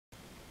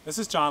This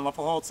is John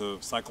Lefelhocz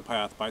of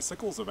Cyclepath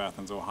Bicycles of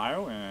Athens,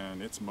 Ohio,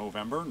 and it's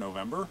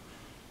November.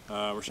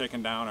 We're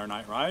shaking down our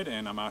night ride,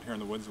 and I'm out here in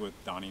the woods with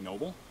Donnie,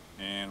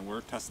 and we're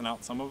testing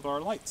out some of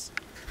our lights.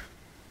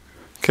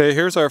 Okay,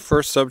 here's our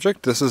first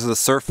subject. This is the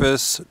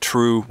Serfas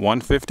True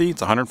 150.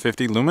 It's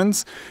 150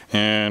 lumens,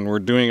 and we're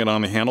doing it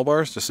on the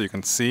handlebars just so you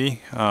can see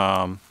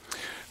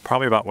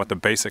probably about what the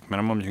basic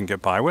minimum you can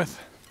get by with.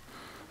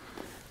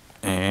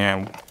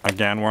 And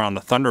again, we're on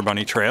the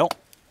Thunderbunny trail,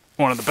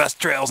 one of the best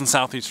trails in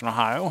southeastern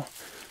Ohio.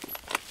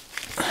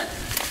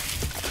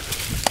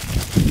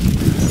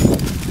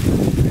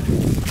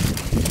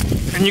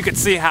 And you can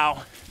see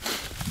how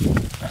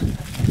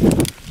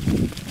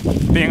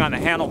being on the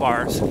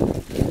handlebars,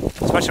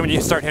 especially when you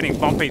start hitting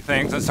bumpy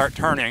things and start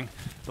turning,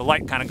 the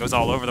light kind of goes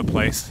all over the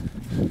place.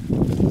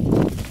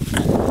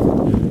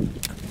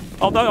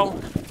 Although,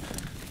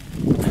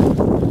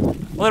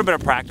 a little bit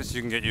of practice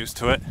you can get used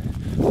to it.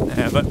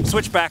 But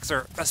switchbacks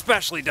are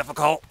especially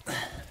difficult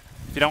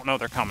if you don't know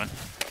they're coming.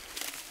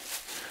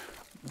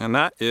 And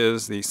that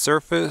is the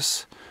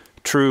Serfas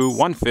True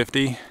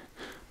 150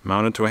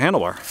 mounted to a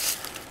handlebar.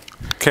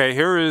 Okay,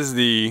 here is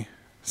the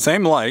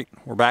same light.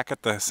 We're back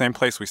at the same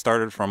place we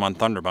started from on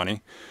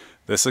Thunderbunny.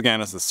 This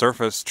again is the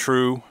Serfas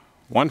True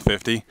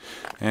 150,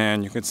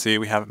 and you can see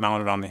we have it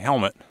mounted on the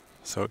helmet,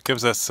 so it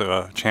gives us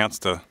a chance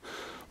to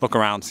look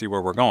around and see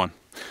where we're going.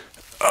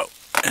 Oh,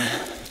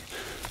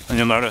 and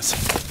you'll notice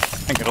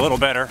I get a little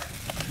better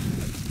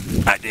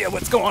idea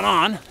what's going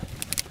on.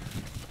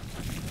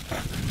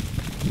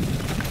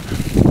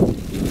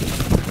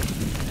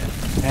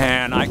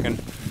 And I can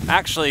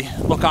actually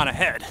look on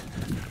ahead,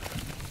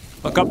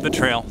 look up the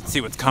trail,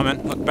 see what's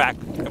coming, look back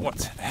at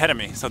what's ahead of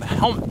me. So the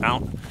helmet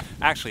mount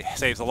actually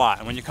saves a lot.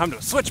 And when you come to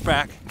a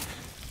switchback,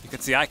 you can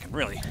see I can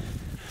really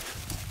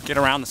get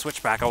around the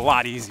switchback a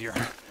lot easier.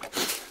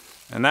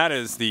 And that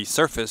is the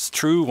Serfas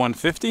True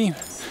 150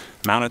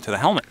 mounted to the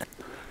helmet.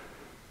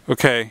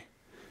 Okay,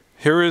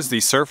 here is the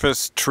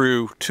Serfas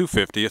True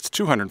 250. It's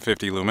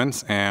 250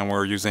 lumens, and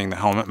we're using the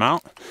helmet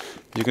mount.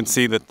 You can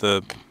see that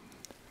the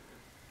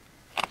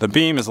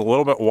beam is a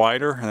little bit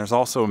wider, and there's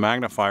also a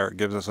magnifier. It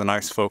gives us a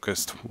nice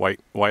focused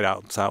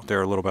whiteouts out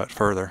there a little bit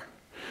further.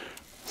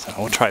 So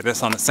we'll try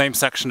this on the same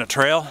section of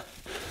trail.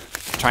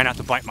 Try not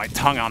to bite my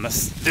tongue on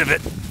this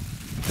divot.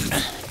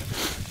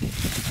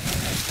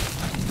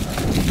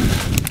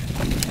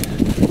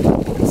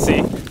 You can see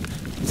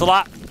it's a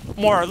lot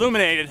more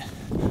illuminated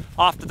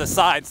off to the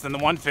sides than the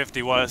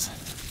 150 was.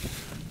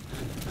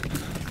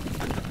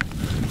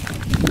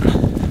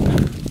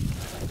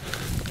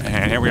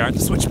 And here we are at the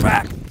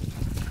switchback.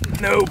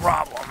 No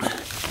problem.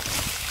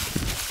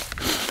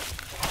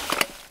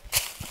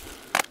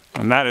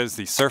 And that is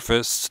the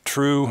Serfas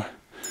True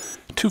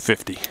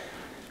 250.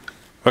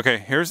 Okay,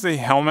 here's the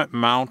helmet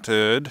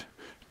mounted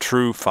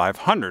True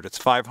 500. It's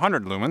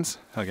 500 lumens.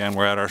 Again,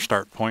 we're at our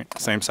start point,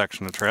 same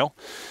section of trail.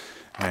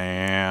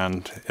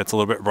 And it's a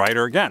little bit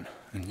brighter again.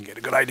 And you get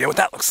a good idea what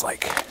that looks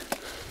like.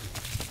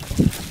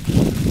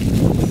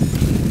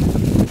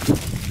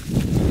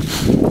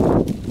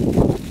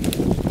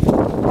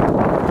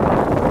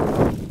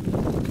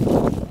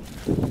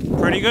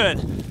 Pretty good.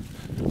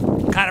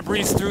 Kind of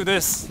breeze through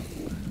this,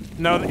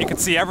 know that you can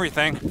see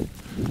everything.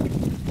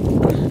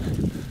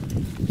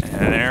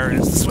 And there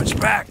is the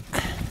switchback.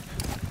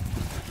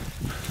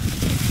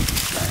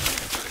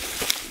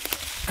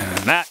 And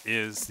that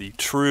is the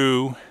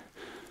True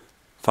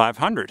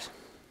 500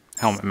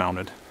 helmet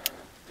mounted.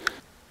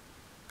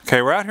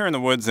 Okay, we're out here in the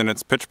woods and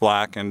it's pitch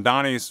black, and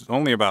Donnie's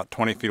only about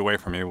 20 feet away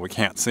from me. We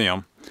can't see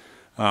him.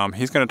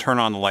 He's going to turn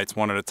on the lights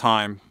one at a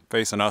time,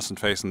 facing us and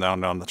facing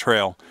down the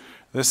trail.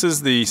 This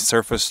is the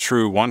Serfas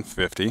True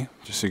 150,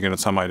 just so you get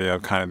some idea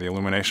of kind of the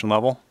illumination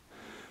level.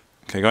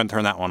 Okay, go ahead and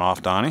turn that one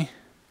off, Donnie.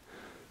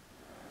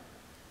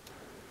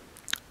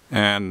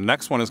 And the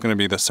next one is going to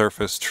be the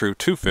Serfas True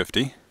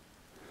 250. You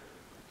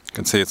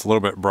can see it's a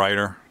little bit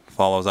brighter,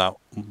 follows out,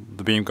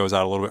 the beam goes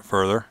out a little bit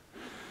further.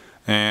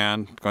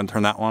 And go ahead and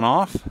turn that one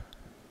off.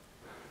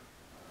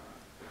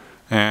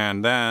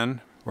 And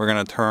then we're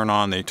going to turn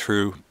on the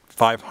True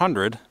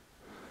 500.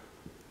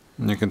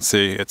 And you can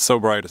see it's so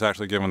bright it's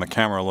actually giving the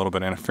camera a little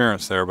bit of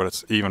interference there, but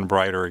it's even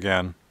brighter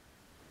again.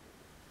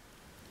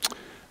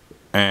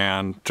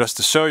 And just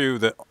to show you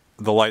that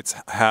the lights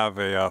have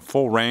a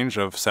full range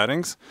of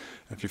settings,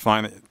 if you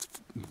find that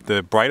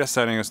the brightest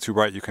setting is too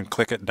bright, you can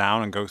click it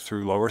down and go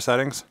through lower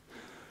settings.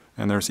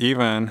 And there's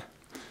even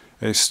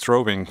a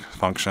strobing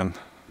function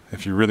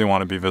if you really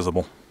want to be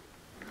visible.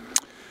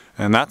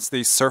 And that's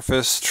the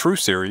Serfas True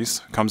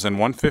series. It comes in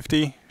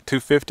 150,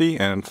 250,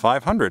 and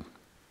 500.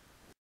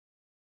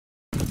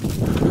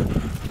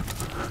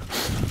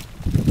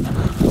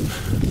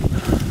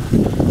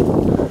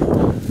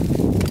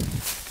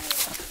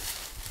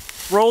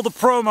 Roll the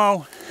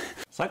promo.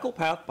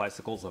 Cyclepath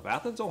Bicycles of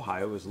Athens,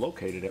 Ohio is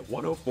located at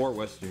 104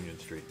 West Union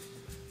Street.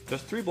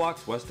 Just 3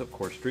 blocks west of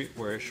Court Street,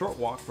 we're a short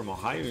walk from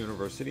Ohio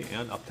University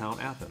and uptown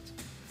Athens.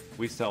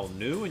 We sell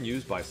new and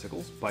used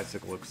bicycles,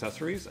 bicycle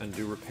accessories, and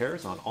do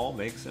repairs on all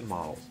makes and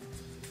models.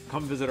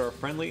 Come visit our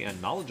friendly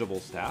and knowledgeable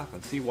staff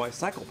and see why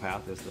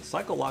CyclePath is the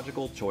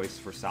psychological choice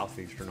for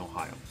southeastern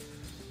Ohio.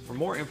 For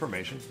more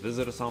information,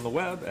 visit us on the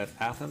web at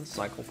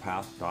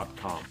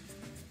athenscyclepath.com.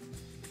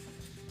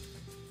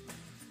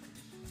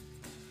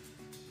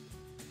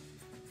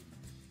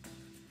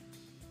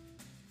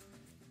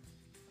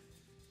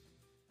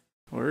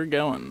 We're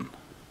going.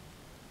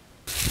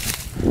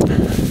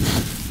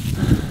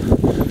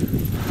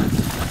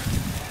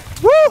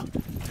 Woo!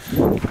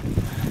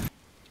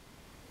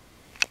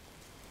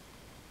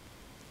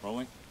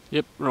 Rolling?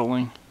 Yep,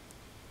 rolling.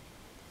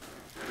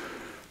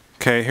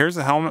 Okay, here's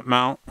the helmet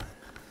mount.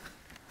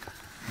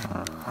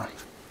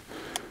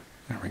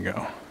 There we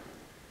go.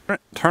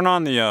 Turn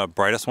on the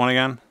brightest one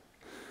again.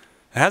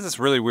 It has this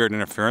really weird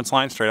interference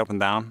line straight up and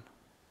down.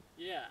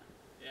 Yeah,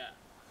 yeah.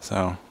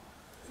 So,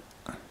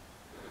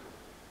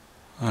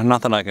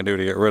 nothing I can do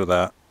to get rid of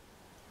that.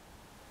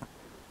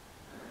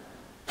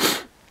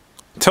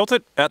 Tilt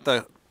it at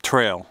the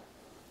trail.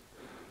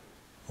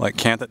 Like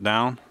cant it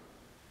down.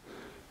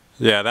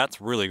 Yeah, that's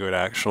really good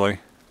actually.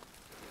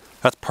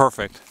 That's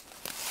perfect.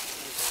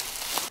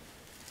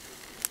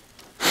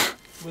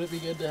 Would it be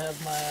good to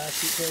have my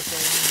suitcase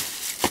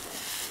on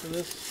for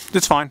this?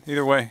 It's fine,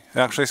 either way.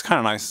 Actually, it's kind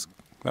of nice.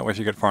 That way if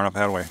you get far enough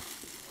that way,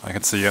 I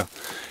can see you.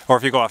 Or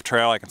if you go off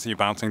trail, I can see you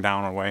bouncing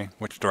down away,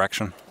 which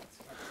direction.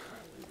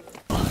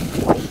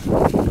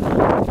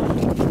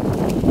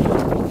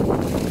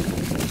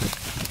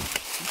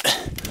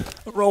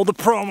 Roll the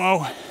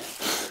promo.